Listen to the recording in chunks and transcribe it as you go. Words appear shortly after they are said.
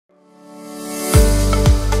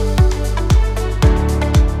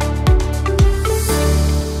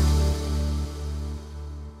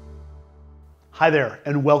Hi there,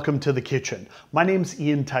 and welcome to the kitchen. My name's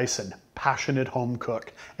Ian Tyson, passionate home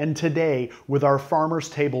cook, and today, with our farmer's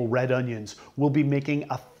table red onions, we'll be making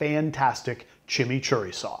a fantastic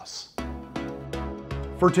chimichurri sauce.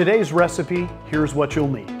 For today's recipe, here's what you'll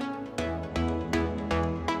need.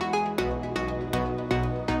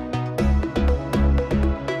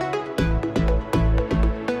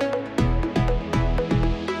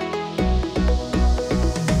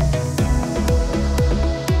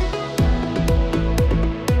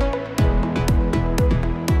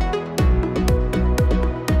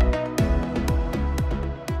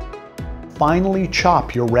 Finely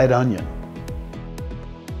chop your red onion.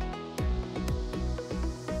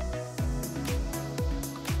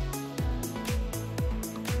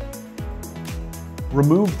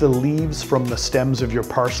 Remove the leaves from the stems of your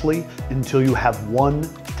parsley until you have one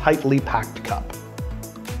tightly packed cup.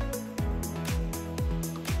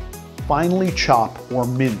 Finely chop or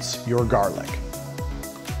mince your garlic.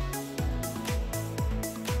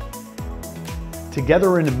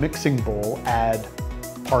 Together in a mixing bowl, add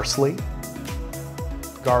parsley,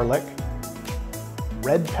 garlic,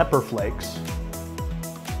 red pepper flakes,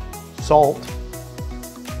 salt,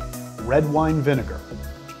 red wine vinegar,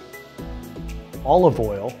 olive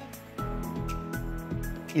oil.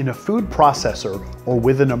 In a food processor or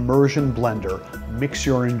with an immersion blender, mix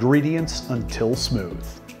your ingredients until smooth.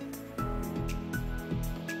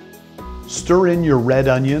 Stir in your red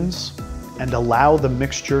onions and allow the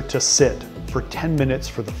mixture to sit for 10 minutes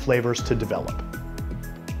for the flavors to develop.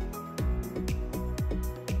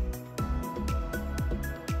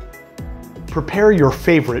 Prepare your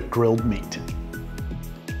favorite grilled meat.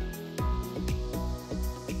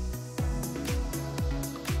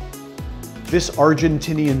 This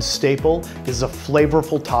Argentinian staple is a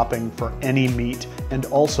flavorful topping for any meat and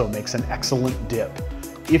also makes an excellent dip.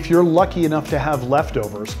 If you're lucky enough to have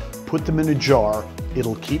leftovers, put them in a jar.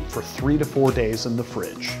 It'll keep for 3 to 4 days in the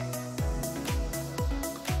fridge.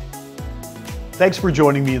 Thanks for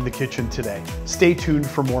joining me in the kitchen today. Stay tuned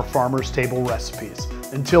for more Farmer's Table recipes.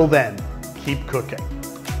 Until then, keep cooking.